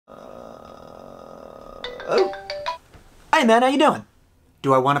Oh. Hey man, how you doing?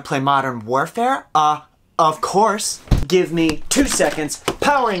 Do I want to play Modern Warfare? Of course. Give me 2 seconds,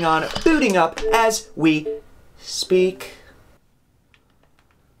 powering on, booting up as we speak.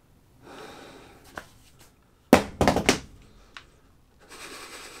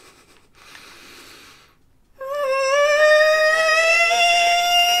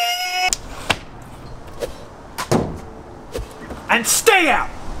 And stay out!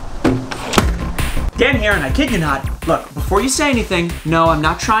 Dan here, and I kid you not. Look, before you say anything, no, I'm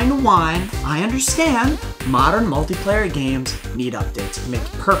not trying to whine. I understand modern multiplayer games need updates. It makes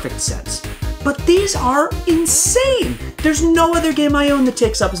perfect sense. But these are insane! There's no other game I own that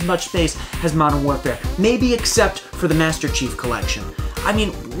takes up as much space as Modern Warfare, maybe except for the Master Chief Collection. I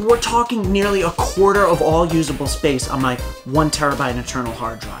mean, we're talking nearly a quarter of all usable space on my 1 terabyte internal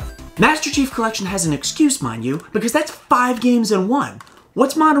hard drive. Master Chief Collection has an excuse, mind you, because that's 5 games in 1.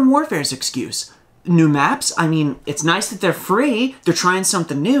 What's Modern Warfare's excuse? New maps? I mean, it's nice that they're free, they're trying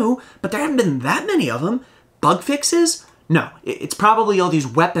something new, but there haven't been that many of them. Bug fixes? No, it's probably all these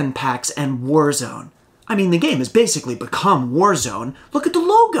weapon packs and Warzone. I mean, the game has basically become Warzone. Look at the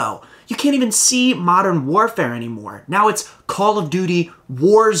logo! You can't even see Modern Warfare anymore. Now it's Call of Duty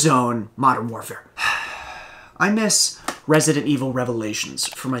Warzone Modern Warfare. I miss Resident Evil Revelations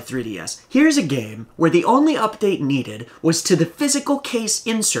for my 3DS. Here's a game where the only update needed was to the physical case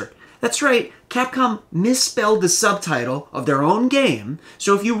insert. That's right, Capcom misspelled the subtitle of their own game,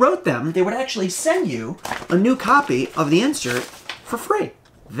 so if you wrote them, they would actually send you a new copy of the insert for free.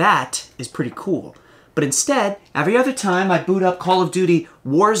 That is pretty cool. But instead, every other time I boot up Call of Duty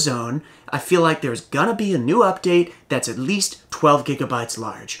Warzone, I feel like there's gonna be a new update that's at least 12 gigabytes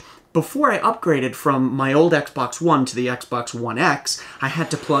large. Before I upgraded from my old Xbox One to the Xbox One X, I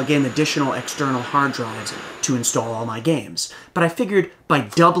had to plug in additional external hard drives to install all my games. But I figured by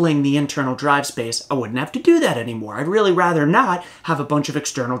doubling the internal drive space, I wouldn't have to do that anymore. I'd really rather not have a bunch of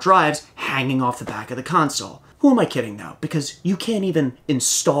external drives hanging off the back of the console. Who am I kidding though? Because you can't even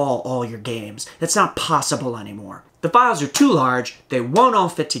install all your games. That's not possible anymore. The files are too large, they won't all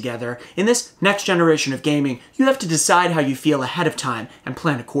fit together. In this next generation of gaming, you have to decide how you feel ahead of time and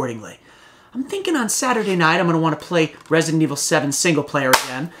plan accordingly. I'm thinking on Saturday night I'm going to want to play Resident Evil 7 single player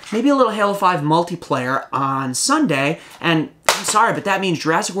again, maybe a little Halo 5 multiplayer on Sunday, and I'm sorry, but that means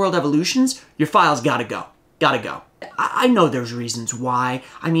Jurassic World Evolutions, your files gotta go. Gotta go. I know there's reasons why.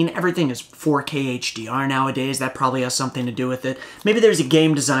 I mean, everything is 4K HDR nowadays. That probably has something to do with it. Maybe there's a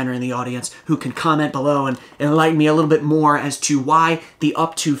game designer in the audience who can comment below and enlighten me a little bit more as to why the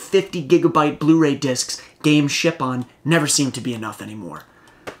up to 50 gigabyte Blu-ray discs games ship on never seem to be enough anymore.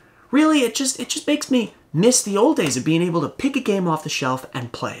 Really, it just makes me miss the old days of being able to pick a game off the shelf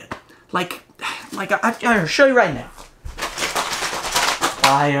and play it. I'll show you right now.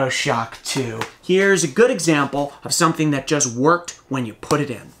 BioShock 2. Here's a good example of something that just worked when you put it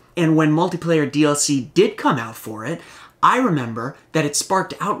in. And when multiplayer DLC did come out for it, I remember that it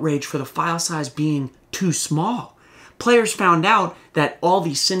sparked outrage for the file size being too small. Players found out that all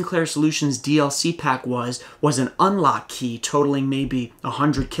the Sinclair Solutions DLC pack was an unlock key totaling maybe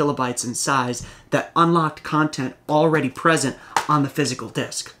 100 kilobytes in size that unlocked content already present on the physical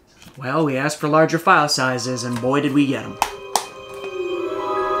disc. Well, we asked for larger file sizes, and boy did we get them.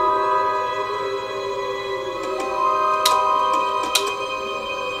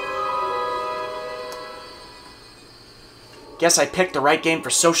 Guess I picked the right game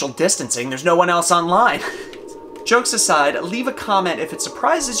for social distancing. There's no one else online. Jokes aside, leave a comment if it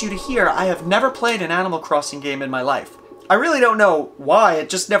surprises you to hear I have never played an Animal Crossing game in my life. I really don't know why, it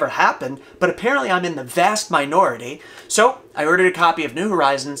just never happened, but apparently I'm in the vast minority. So, I ordered a copy of New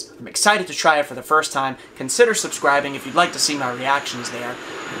Horizons. I'm excited to try it for the first time. Consider subscribing if you'd like to see my reactions there.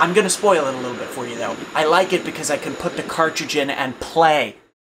 I'm gonna spoil it a little bit for you though. I like it because I can put the cartridge in and play